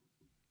on.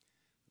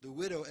 The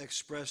widow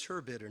expressed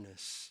her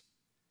bitterness.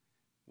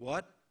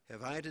 What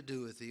have I to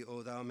do with thee,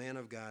 O thou man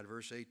of God?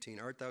 Verse 18,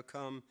 art thou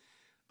come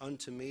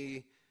unto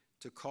me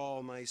to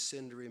call my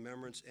sin to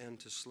remembrance and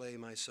to slay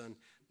my son?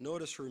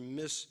 Notice her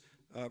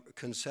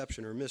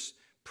misconception or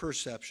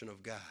misperception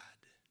of God.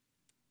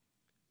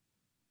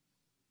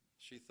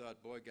 She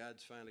thought, boy,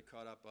 God's finally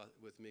caught up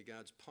with me.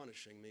 God's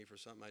punishing me for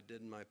something I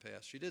did in my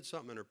past. She did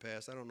something in her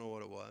past. I don't know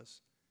what it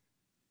was.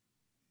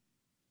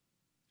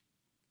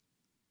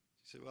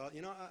 She said, well,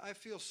 you know, I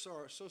feel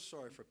so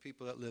sorry for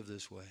people that live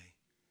this way.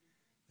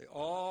 They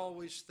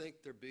always think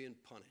they're being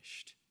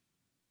punished.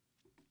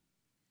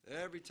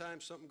 Every time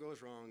something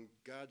goes wrong,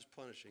 God's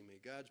punishing me.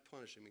 God's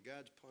punishing me.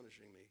 God's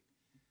punishing me.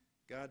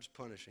 God's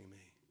punishing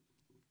me.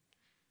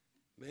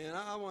 Man,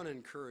 I want to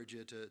encourage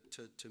you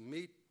to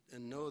meet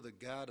and know the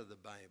God of the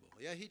Bible.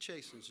 Yeah, he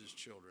chastens his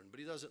children, but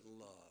he doesn't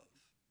love.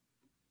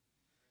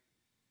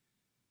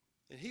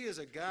 And he is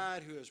a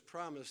God who has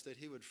promised that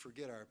he would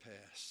forget our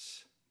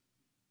pasts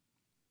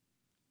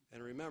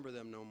and remember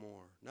them no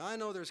more. Now, I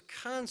know there's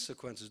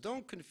consequences.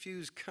 Don't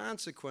confuse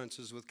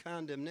consequences with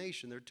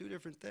condemnation. They're 2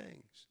 different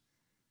things.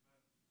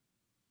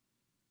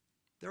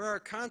 There are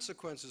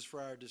consequences for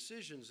our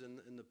decisions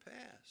in the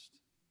past,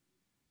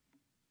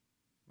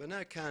 but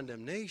not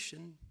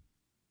condemnation.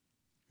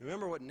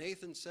 Remember what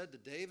Nathan said to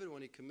David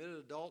when he committed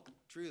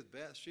adultery with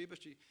Bathsheba?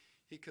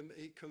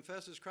 He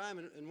confessed his crime,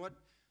 and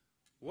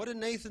what did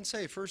Nathan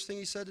say? First thing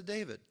he said to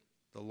David,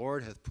 the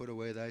Lord hath put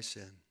away thy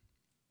sin.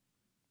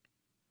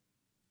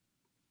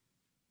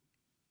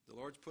 The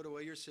Lord's put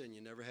away your sin.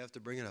 You never have to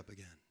bring it up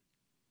again.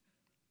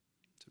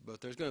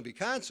 But there's going to be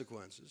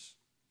consequences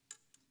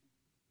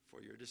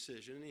for your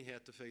decision, and he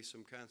had to face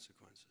some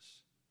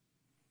consequences.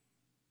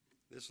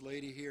 This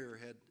lady here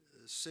had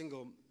a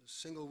single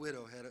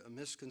widow had a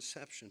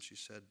misconception. She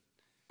said,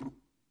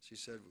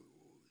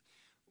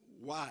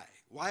 why?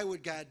 Why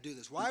would God do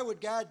this? Why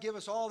would God give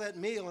us all that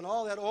meal and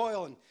all that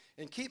oil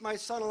and keep my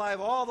son alive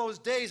all those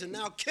days and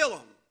now kill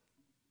him?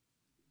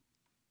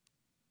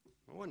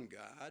 It wasn't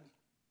God.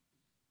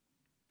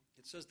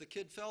 It says the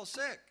kid fell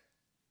sick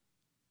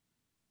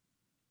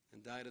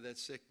and died of that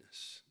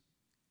sickness.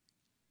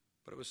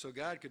 But it was so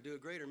God could do a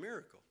greater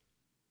miracle.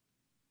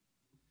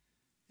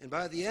 And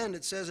by the end,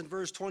 it says in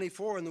verse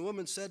 24, and the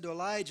woman said to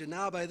Elijah,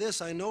 now by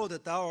this I know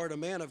that thou art a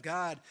man of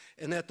God,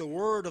 and that the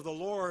word of the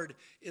Lord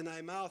in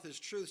thy mouth is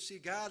truth. See,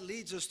 God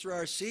leads us through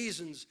our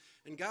seasons,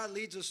 and God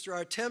leads us through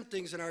our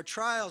temptings and our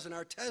trials and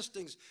our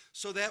testings,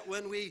 so that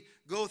when we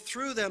go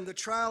through them, the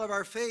trial of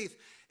our faith,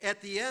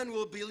 at the end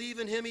we'll believe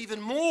in him even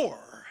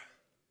more.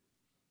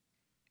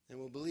 And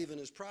we'll believe in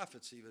his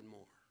prophets even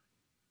more.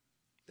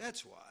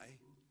 That's why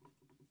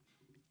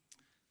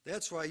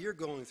you're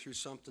going through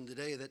something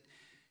today that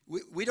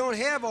we don't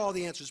have all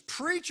the answers.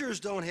 Preachers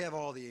don't have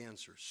all the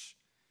answers.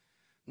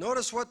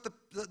 Notice what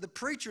the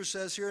preacher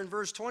says here in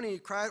verse 20. He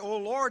cried, O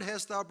Lord,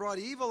 hast thou brought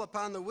evil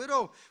upon the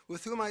widow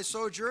with whom I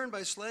sojourned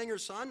by slaying her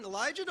son?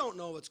 Elijah don't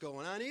know what's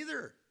going on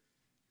either.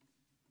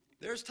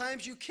 There's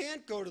times you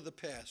can't go to the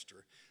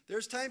pastor.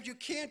 There's times you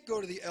can't go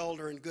to the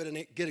elder and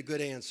get a good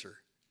answer.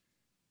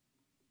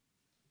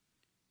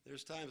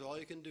 There's times all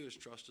you can do is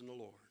trust in the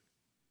Lord.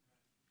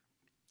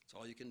 That's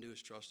all you can do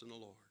is trust in the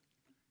Lord.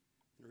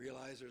 And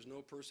realize there's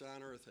no person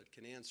on earth that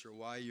can answer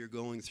why you're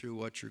going through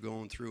what you're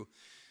going through.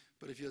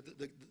 But if you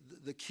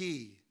the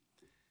key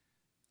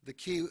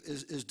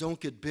is don't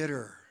get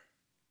bitter.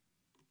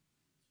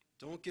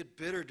 Don't get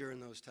bitter during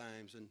those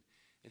times. And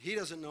he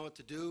doesn't know what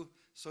to do,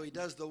 so he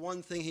does the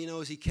one thing he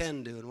knows he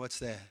can do. And what's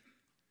that?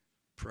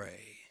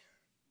 Pray.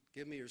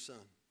 Give me your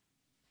son.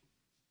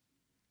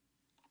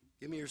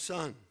 Give me your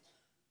son.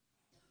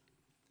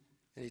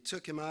 And he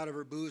took him out of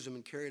her bosom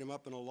and carried him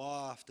up in a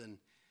loft and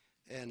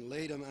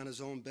laid him on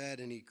his own bed,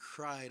 and he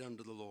cried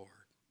unto the Lord.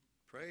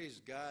 Praise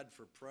God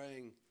for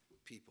praying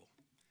people.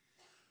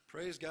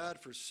 Praise God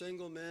for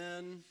single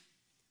men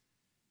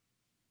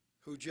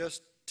who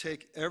just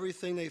take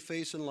everything they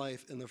face in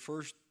life, and the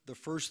first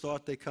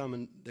thought that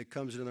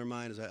comes into their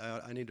mind is,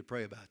 I need to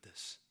pray about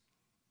this.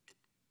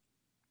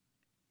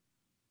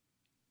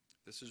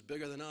 This is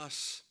bigger than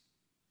us.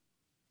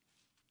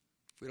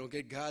 If we don't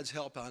get God's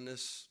help on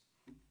this,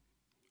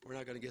 we're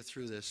not going to get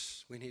through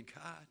this. We need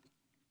God.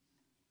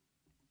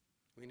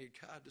 We need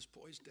God. This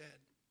boy's dead.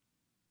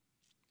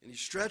 And he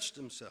stretched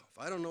himself.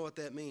 I don't know what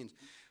that means.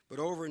 But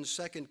over in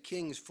 2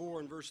 Kings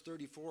 4 and verse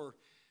 34,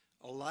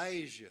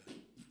 Elijah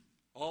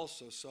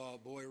also saw a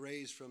boy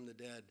raised from the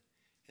dead.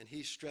 and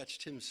he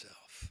stretched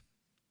himself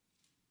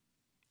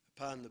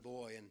upon the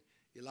boy. And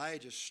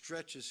Elijah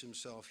stretches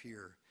himself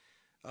here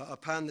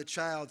upon the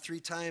child 3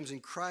 times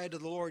and cried to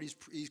the Lord.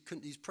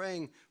 He's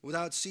praying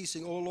without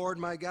ceasing, "O Lord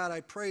my God,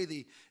 I pray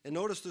thee." And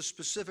notice the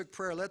specific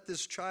prayer, "Let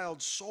this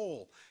child's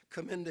soul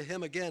come into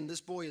him again."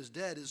 This boy is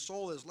dead. His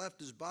soul has left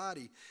his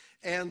body.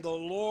 And the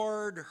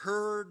Lord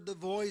heard the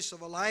voice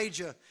of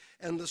Elijah,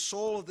 and the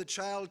soul of the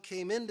child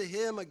came into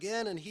him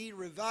again, and he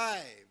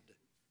revived.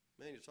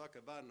 Man, you talk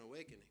about an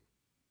awakening.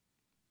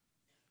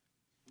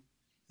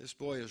 This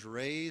boy is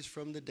raised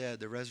from the dead,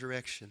 the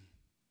resurrection.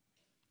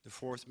 The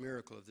 4th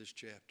miracle of this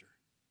chapter.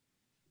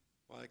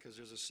 Why? Because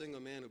there's a single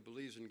man who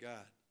believes in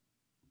God,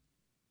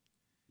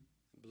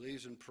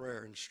 believes in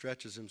prayer, and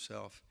stretches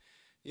himself.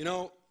 You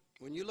know,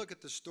 when you look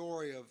at the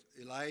story of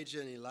Elijah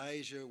and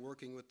Elijah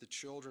working with the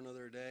children of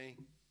their day,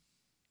 it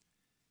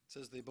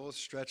says they both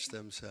stretched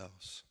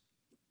themselves.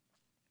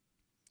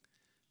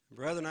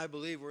 Brethren, I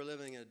believe we're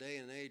living in a day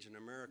and age in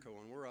America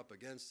when we're up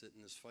against it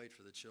in this fight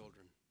for the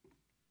children.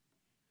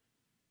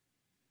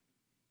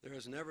 There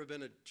has never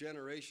been a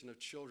generation of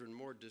children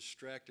more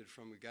distracted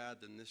from God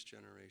than this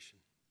generation.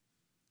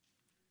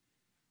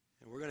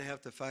 And we're going to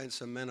have to find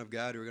some men of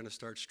God who are going to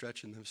start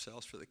stretching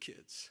themselves for the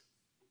kids.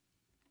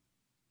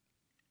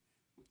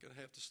 We're going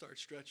to have to start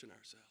stretching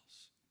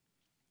ourselves.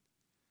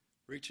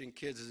 Reaching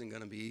kids isn't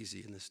going to be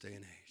easy in this day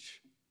and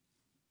age.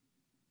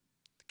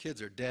 The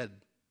kids are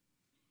dead.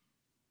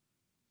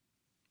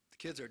 The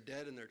kids are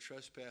dead in their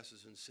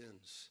trespasses and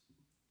sins.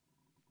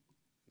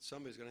 And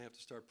somebody's going to have to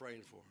start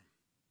praying for them.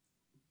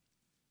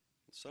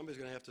 Somebody's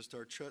going to have to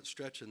start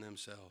stretching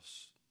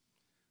themselves.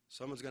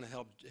 Someone's going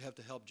to have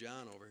to help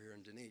John over here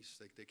and Denise.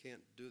 They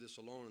can't do this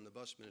alone in the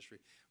bus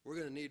ministry. We're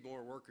going to need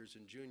more workers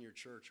in junior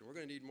church, and we're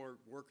going to need more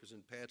workers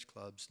in patch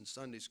clubs and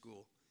Sunday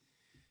school.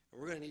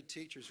 And we're going to need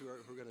teachers who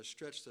are going to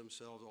stretch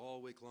themselves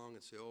all week long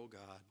and say, "Oh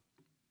God,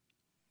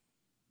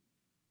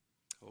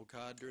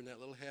 during that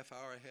little half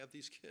hour I have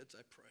these kids,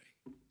 I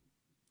pray.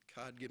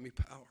 God, give me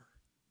power.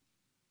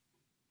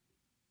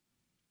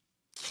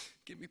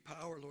 Give me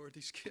power, Lord.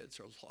 These kids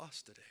are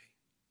lost today."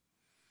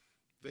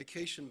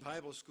 Vacation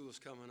Bible School is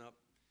coming up.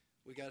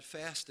 We got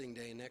fasting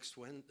day next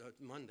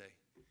Monday.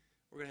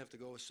 We're going to have to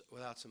go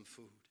without some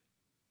food.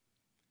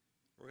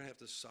 We're going to have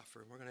to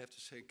suffer. We're going to have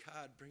to say,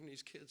 "God, bring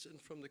these kids in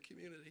from the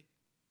community.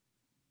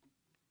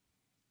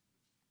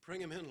 Bring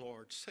them in,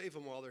 Lord. Save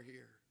them while they're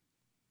here.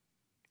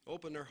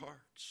 Open their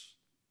hearts."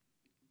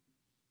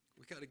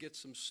 We got to get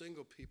some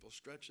single people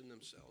stretching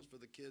themselves for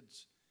the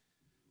kids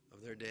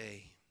of their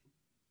day.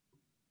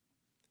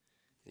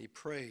 And he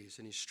prays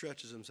and he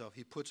stretches himself.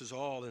 He puts his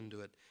all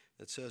into it.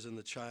 It says, "And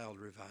the child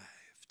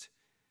revived.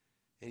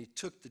 And he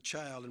took the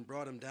child and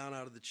brought him down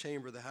out of the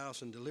chamber of the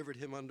house and delivered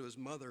him unto his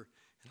mother.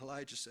 And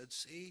Elijah said,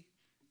 See,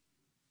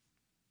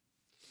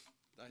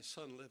 thy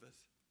son liveth."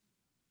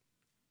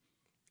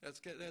 That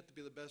had to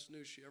be the best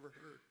news she ever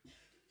heard.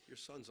 Your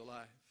son's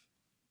alive.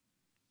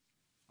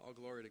 All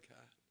glory to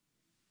God.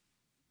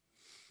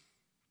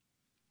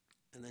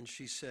 And then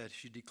she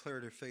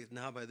declared her faith,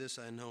 "Now by this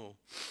I know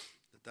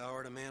that thou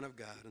art a man of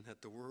God, and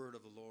that the word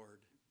of the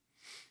Lord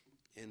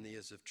in thee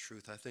is of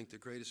truth." I think the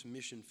greatest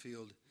mission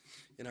field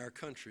in our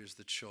country is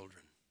the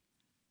children.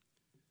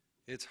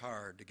 It's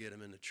hard to get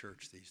them into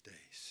church these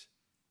days.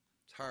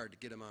 It's hard to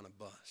get them on a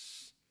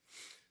bus.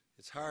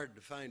 It's hard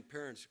to find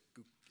parents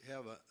who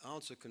have an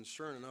ounce of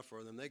concern enough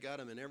for them. They got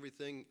them in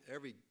everything,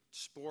 every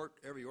sport,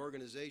 every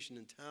organization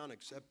in town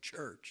except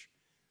church.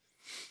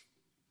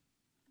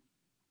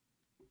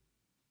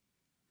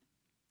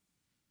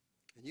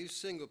 And you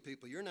single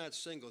people, you're not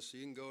single so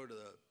you can go to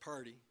the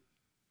party.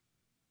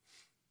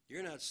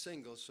 You're not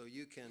single so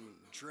you can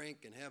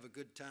drink and have a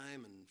good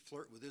time and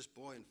flirt with this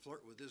boy and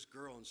flirt with this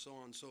girl and so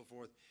on and so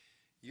forth.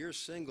 You're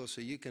single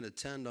so you can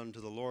attend unto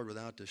the Lord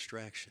without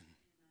distraction.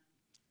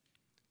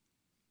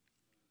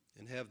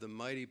 And have the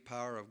mighty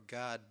power of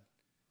God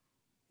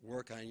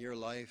work on your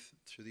life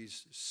through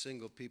these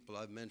single people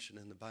I've mentioned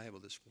in the Bible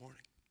this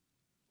morning.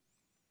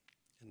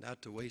 And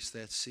not to waste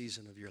that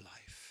season of your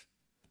life.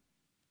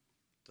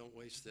 Don't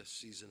waste this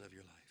season of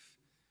your life.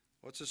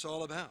 What's this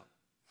all about?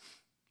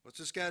 What's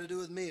this got to do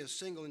with me as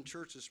single in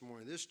church this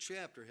morning? This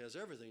chapter has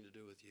everything to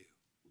do with you.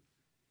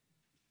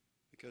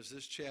 Because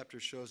this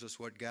chapter shows us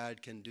what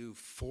God can do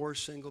for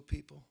single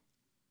people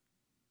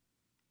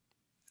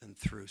and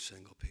through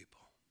single people.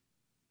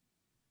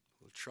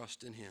 We'll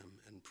trust in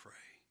him and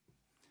pray.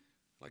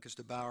 I'd like us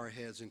to bow our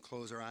heads and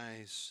close our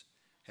eyes.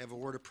 Have a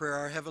word of prayer.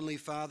 Our Heavenly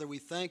Father, we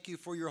thank you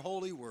for your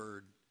holy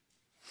word.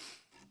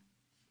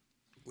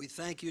 We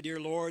thank you, dear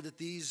Lord, that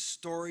these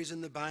stories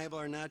in the Bible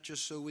are not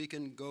just so we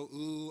can go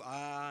ooh,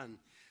 ah, and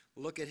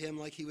look at him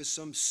like he was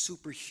some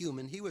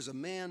superhuman. He was a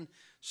man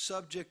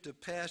subject to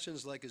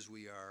passions like as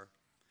we are.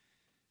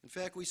 In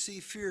fact, we see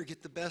fear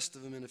get the best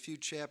of him in a few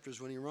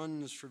chapters when he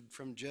runs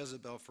from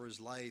Jezebel for his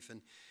life.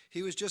 And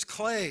he was just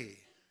clay.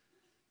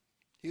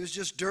 He was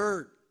just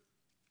dirt.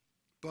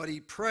 But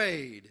he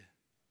prayed.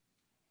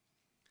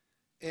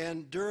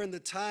 And during the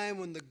time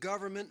when the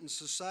government and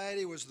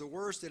society was the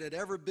worst it had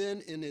ever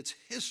been in its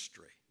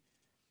history,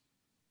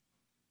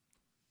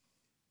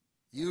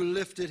 You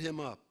lifted him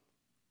up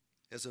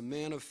as a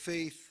man of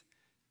faith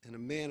and a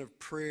man of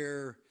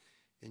prayer,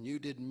 and you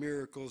did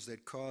miracles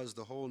that caused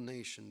the whole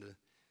nation to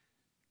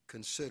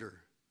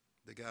consider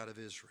the God of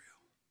Israel.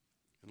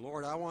 And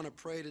Lord, I want to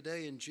pray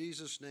today in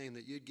Jesus' name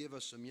that you'd give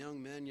us some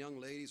young men, young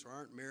ladies who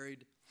aren't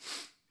married,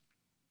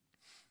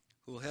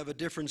 who will have a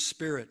different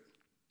spirit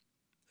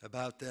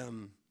about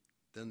them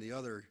than the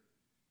others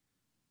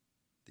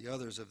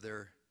of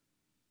their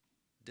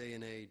day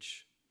and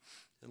age.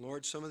 And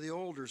Lord, some of the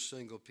older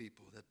single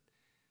people, that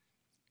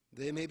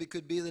they maybe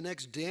could be the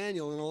next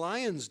Daniel in a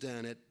lion's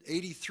den at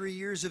 83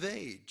 years of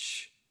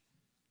age,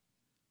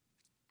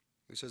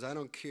 who says, I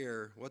don't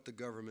care what the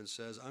government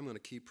says, I'm going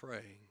to keep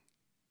praying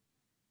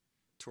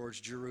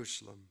towards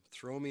Jerusalem.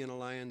 Throw me in a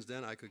lion's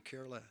den, I could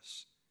care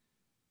less.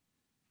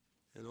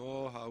 And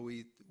oh, how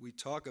we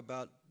talk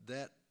about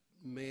that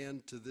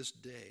man to this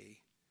day.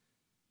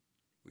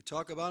 We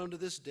talk about him to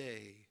this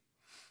day.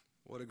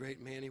 What a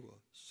great man he was.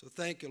 So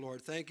thank you,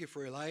 Lord. Thank you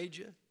for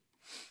Elijah.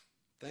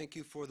 Thank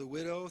you for the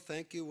widow.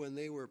 Thank you when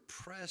they were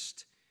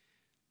pressed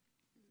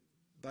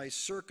by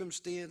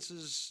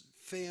circumstances,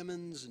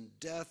 famines, and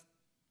death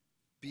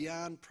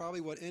beyond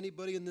probably what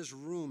anybody in this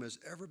room has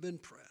ever been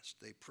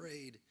pressed. They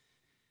prayed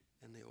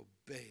and they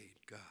obeyed.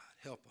 God,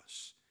 help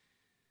us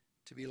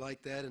to be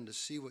like that and to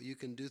see what you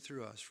can do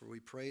through us. For we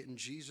pray it in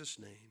Jesus'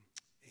 name.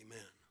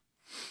 Amen.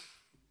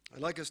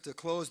 I'd like us to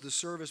close the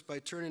service by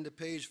turning to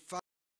page 5.